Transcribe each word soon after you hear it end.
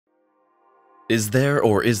Is there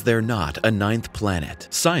or is there not a ninth planet?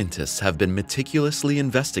 Scientists have been meticulously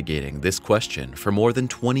investigating this question for more than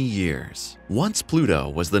 20 years. Once Pluto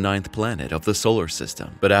was the ninth planet of the solar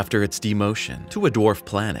system, but after its demotion to a dwarf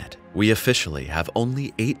planet, we officially have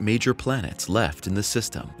only 8 major planets left in the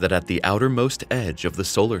system. That at the outermost edge of the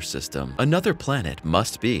solar system, another planet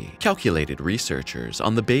must be, calculated researchers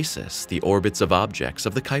on the basis the orbits of objects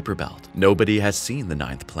of the Kuiper belt. Nobody has seen the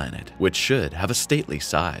ninth planet, which should have a stately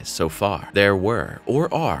size so far. There were,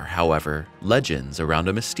 or are, however, legends around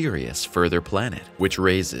a mysterious further planet, which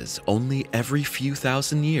raises only every few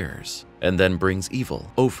thousand years and then brings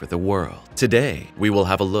evil over the world. Today, we will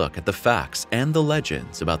have a look at the facts and the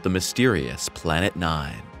legends about the mysterious Planet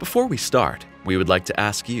 9. Before we start, we would like to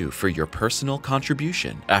ask you for your personal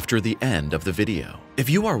contribution after the end of the video.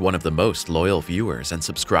 If you are one of the most loyal viewers and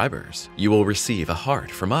subscribers, you will receive a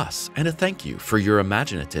heart from us and a thank you for your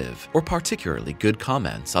imaginative or particularly good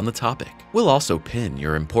comments on the topic. We'll also pin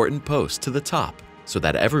your important post to the top so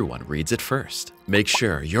that everyone reads it first. Make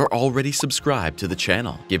sure you're already subscribed to the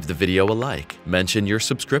channel, give the video a like, mention your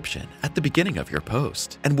subscription at the beginning of your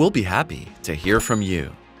post, and we'll be happy to hear from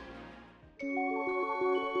you.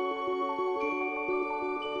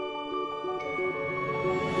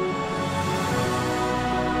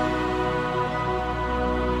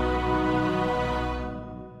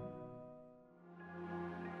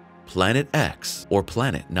 Planet X, or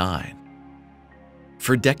Planet 9.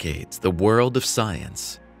 For decades, the world of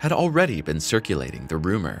science had already been circulating the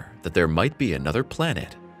rumor that there might be another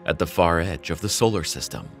planet at the far edge of the solar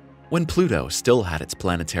system. When Pluto still had its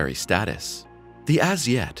planetary status, the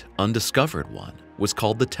as-yet undiscovered one was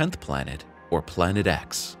called the 10th planet, or Planet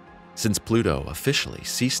X. Since Pluto officially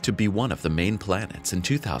ceased to be one of the main planets in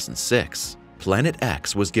 2006, Planet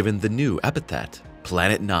X was given the new epithet,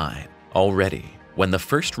 Planet 9. Already, when the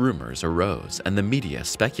first rumors arose and the media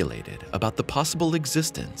speculated about the possible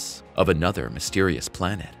existence of another mysterious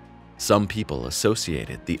planet, some people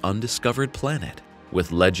associated the undiscovered planet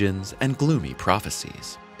with legends and gloomy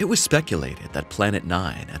prophecies. It was speculated that Planet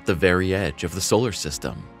 9 at the very edge of the solar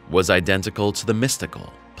system was identical to the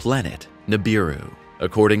mystical planet Nibiru.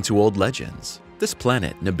 According to old legends, this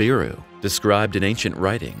planet Nibiru, described in ancient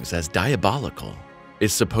writings as diabolical,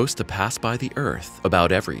 is supposed to pass by the Earth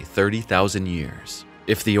about every 30,000 years.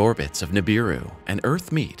 If the orbits of Nibiru and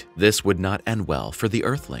Earth meet, this would not end well for the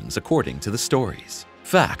Earthlings according to the stories.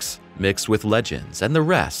 Facts mixed with legends, and the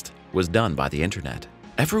rest was done by the internet.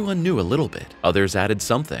 Everyone knew a little bit, others added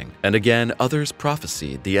something, and again others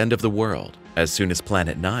prophesied the end of the world as soon as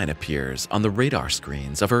Planet 9 appears on the radar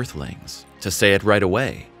screens of Earthlings. To say it right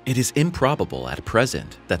away, it is improbable at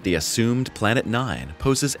present that the assumed Planet 9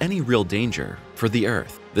 poses any real danger for the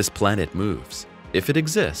Earth. This planet moves, if it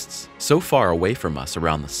exists, so far away from us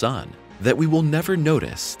around the Sun that we will never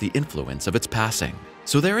notice the influence of its passing.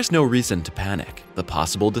 So there is no reason to panic. The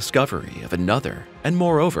possible discovery of another, and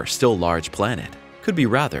moreover still large planet, could be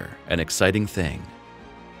rather an exciting thing.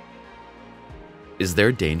 Is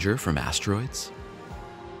there danger from asteroids?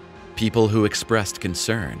 People who expressed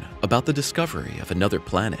concern about the discovery of another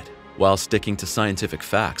planet, while sticking to scientific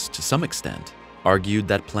facts to some extent, argued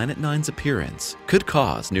that Planet 9's appearance could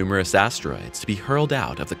cause numerous asteroids to be hurled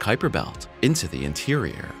out of the Kuiper belt into the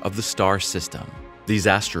interior of the star system. These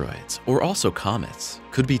asteroids, or also comets,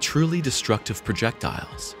 could be truly destructive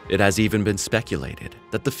projectiles. It has even been speculated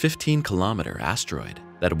that the 15-kilometer asteroid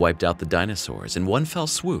that wiped out the dinosaurs in one fell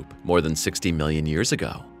swoop more than 60 million years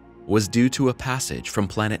ago was due to a passage from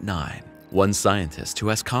Planet 9. One scientist who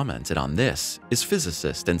has commented on this is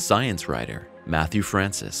physicist and science writer Matthew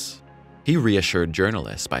Francis. He reassured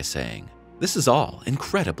journalists by saying, "This is all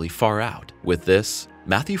incredibly far out." With this,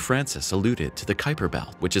 Matthew Francis alluded to the Kuiper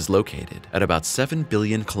belt, which is located at about 7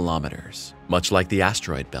 billion kilometers. Much like the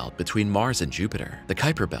asteroid belt between Mars and Jupiter, the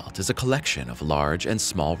Kuiper belt is a collection of large and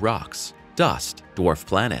small rocks, dust, dwarf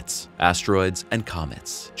planets, asteroids, and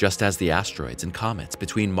comets, just as the asteroids and comets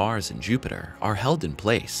between Mars and Jupiter are held in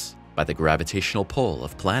place by the gravitational pull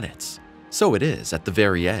of planets. So it is at the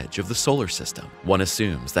very edge of the solar system. One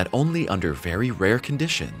assumes that only under very rare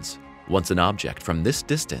conditions, once an object from this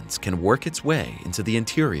distance can work its way into the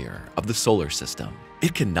interior of the solar system.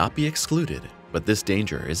 It cannot be excluded, but this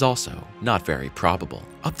danger is also not very probable.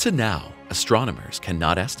 Up to now, astronomers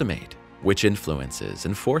cannot estimate which influences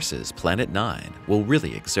and forces Planet 9 will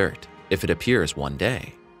really exert if it appears one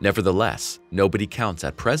day. Nevertheless, nobody counts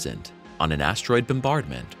at present on an asteroid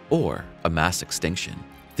bombardment or a mass extinction.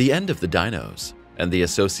 The end of the dinos and the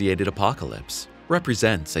associated apocalypse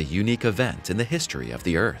represents a unique event in the history of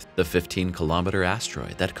the Earth. The 15-kilometer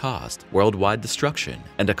asteroid that caused worldwide destruction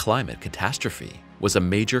and a climate catastrophe was a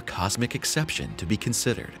major cosmic exception to be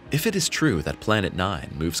considered. If it is true that Planet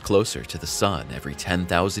 9 moves closer to the Sun every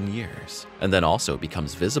 10,000 years, and then also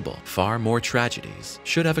becomes visible, far more tragedies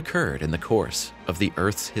should have occurred in the course of the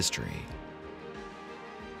Earth's history.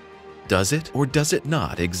 Does it or does it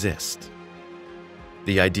not exist?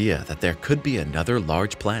 The idea that there could be another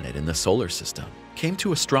large planet in the solar system came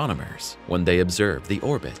to astronomers when they observed the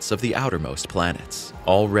orbits of the outermost planets.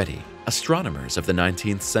 Already, astronomers of the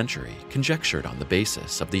 19th century conjectured on the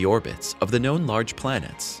basis of the orbits of the known large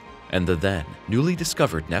planets and the then newly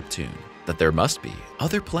discovered Neptune that there must be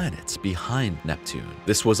other planets behind Neptune.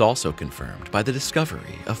 This was also confirmed by the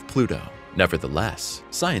discovery of Pluto. Nevertheless,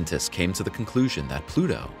 scientists came to the conclusion that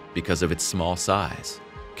Pluto, because of its small size,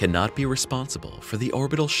 cannot be responsible for the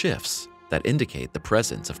orbital shifts that indicate the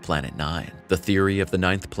presence of Planet 9. The theory of the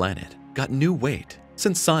ninth planet got new weight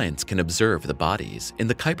since science can observe the bodies in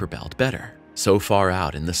the Kuiper belt better. So far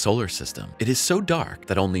out in the solar system, it is so dark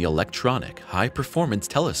that only electronic, high-performance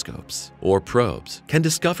telescopes or probes can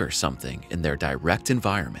discover something in their direct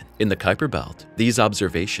environment. In the Kuiper belt, these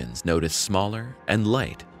observations noticed smaller and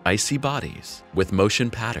light, icy bodies with motion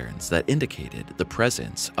patterns that indicated the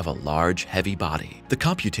presence of a large, heavy body. The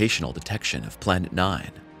computational detection of Planet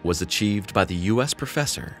 9 was achieved by the US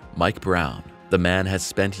professor Mike Brown. The man has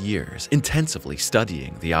spent years intensively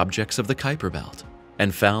studying the objects of the Kuiper belt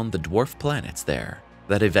and found the dwarf planets there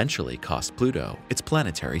that eventually cost Pluto its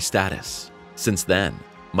planetary status. Since then,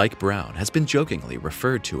 Mike Brown has been jokingly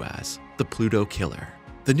referred to as the Pluto Killer.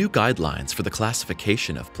 The new guidelines for the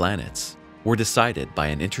classification of planets were decided by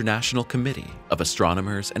an international committee of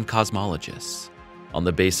astronomers and cosmologists. On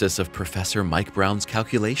the basis of Professor Mike Brown's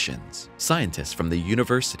calculations, scientists from the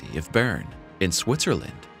University of Bern in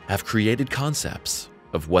Switzerland have created concepts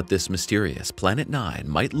of what this mysterious Planet 9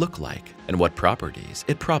 might look like and what properties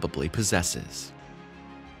it probably possesses.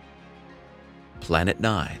 Planet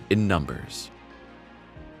 9 in numbers.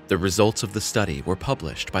 The results of the study were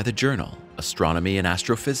published by the journal Astronomy and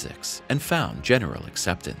Astrophysics and found general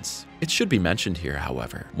acceptance. It should be mentioned here,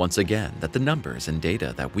 however, once again that the numbers and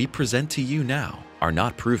data that we present to you now are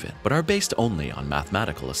not proven, but are based only on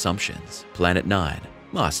mathematical assumptions. Planet 9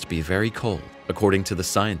 must be very cold. According to the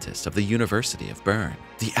scientists of the University of Bern,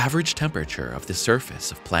 the average temperature of the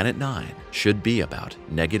surface of Planet 9 should be about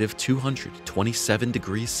 -227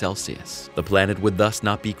 degrees Celsius. The planet would thus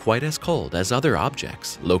not be quite as cold as other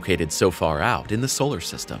objects located so far out in the solar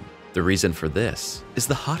system. The reason for this is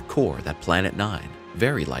the hot core that Planet 9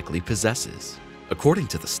 very likely possesses. According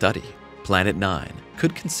to the study, Planet 9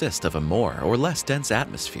 could consist of a more or less dense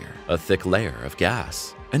atmosphere, a thick layer of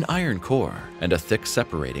gas, an iron core, and a thick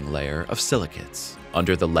separating layer of silicates.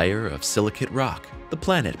 Under the layer of silicate rock, the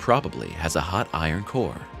planet probably has a hot iron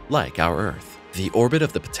core, like our Earth. The orbit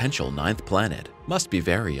of the potential ninth planet must be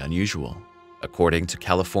very unusual. According to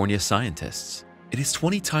California scientists, it is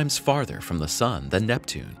 20 times farther from the Sun than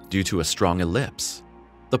Neptune due to a strong ellipse.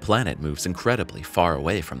 The planet moves incredibly far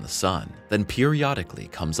away from the Sun, then periodically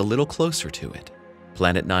comes a little closer to it.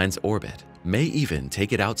 Planet 9's orbit may even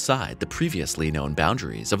take it outside the previously known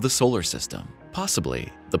boundaries of the solar system.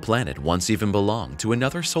 Possibly, the planet once even belonged to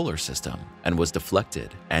another solar system and was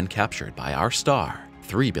deflected and captured by our star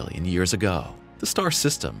 3 billion years ago. The star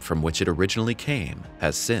system from which it originally came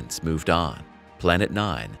has since moved on. Planet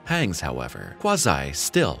 9 hangs, however,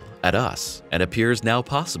 quasi-still at us and appears now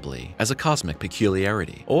possibly as a cosmic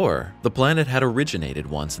peculiarity. Or the planet had originated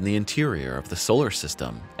once in the interior of the solar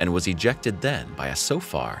system and was ejected then by a so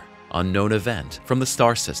far unknown event from the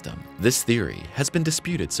star system. This theory has been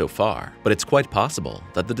disputed so far, but it's quite possible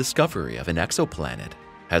that the discovery of an exoplanet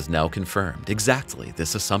has now confirmed exactly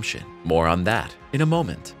this assumption. More on that in a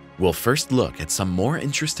moment. We'll first look at some more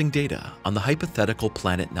interesting data on the hypothetical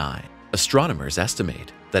Planet 9. Astronomers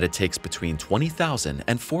estimate that it takes between 20,000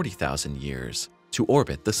 and 40,000 years to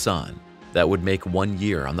orbit the Sun. That would make 1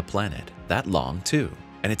 year on the planet that long too.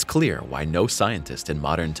 And it's clear why no scientist in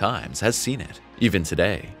modern times has seen it. Even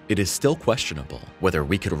today, it is still questionable whether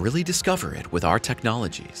we could really discover it with our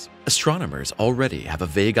technologies. Astronomers already have a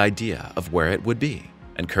vague idea of where it would be,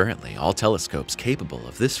 and currently all telescopes capable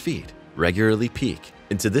of this feat regularly peek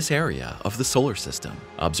into this area of the solar system.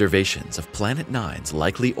 Observations of Planet 9's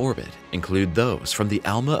likely orbit include those from the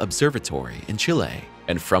ALMA Observatory in Chile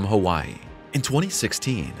and from Hawaii. In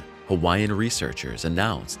 2016, Hawaiian researchers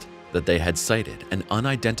announced that they had sighted an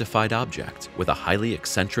unidentified object with a highly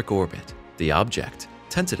eccentric orbit. The object,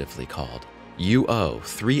 tentatively called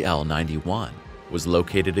UO3L91, was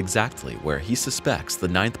located exactly where he suspects the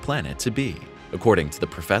ninth planet to be. According to the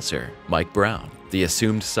professor, Mike Brown, the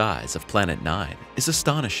assumed size of Planet 9 is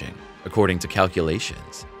astonishing. According to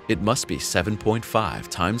calculations, it must be 7.5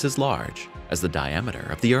 times as large as the diameter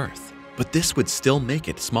of the Earth. But this would still make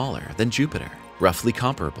it smaller than Jupiter, roughly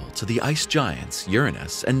comparable to the ice giants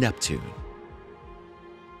Uranus and Neptune.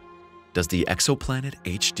 Does the exoplanet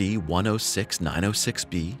HD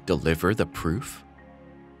 106906b deliver the proof?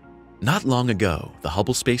 Not long ago, the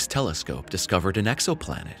Hubble Space Telescope discovered an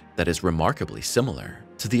exoplanet that is remarkably similar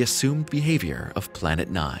to the assumed behavior of Planet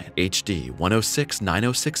 9. HD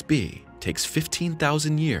 106906b takes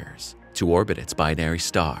 15,000 years to orbit its binary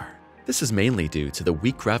star. This is mainly due to the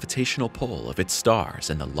weak gravitational pull of its stars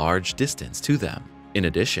and the large distance to them. In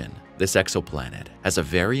addition, this exoplanet has a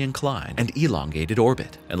very inclined and elongated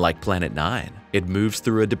orbit, and like Planet 9, it moves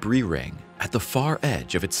through a debris ring at the far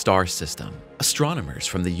edge of its star system. Astronomers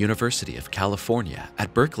from the University of California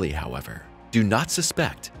at Berkeley, however, do not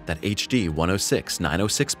suspect that HD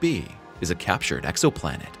 106906b is a captured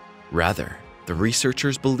exoplanet. Rather, the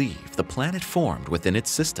researchers believe the planet formed within its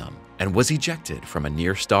system and was ejected from a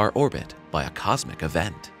near-star orbit by a cosmic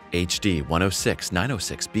event. HD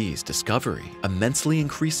 106906b's discovery immensely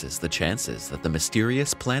increases the chances that the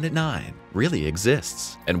mysterious Planet 9 really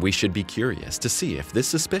exists, and we should be curious to see if this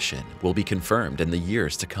suspicion will be confirmed in the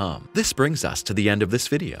years to come. This brings us to the end of this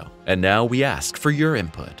video, and now we ask for your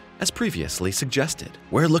input. As previously suggested,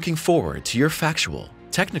 we're looking forward to your factual,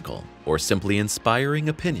 technical, or simply inspiring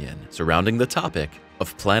opinion surrounding the topic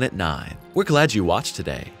of Planet 9. We're glad you watched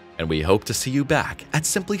today, and we hope to see you back at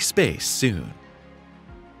TheSimplySpace soon.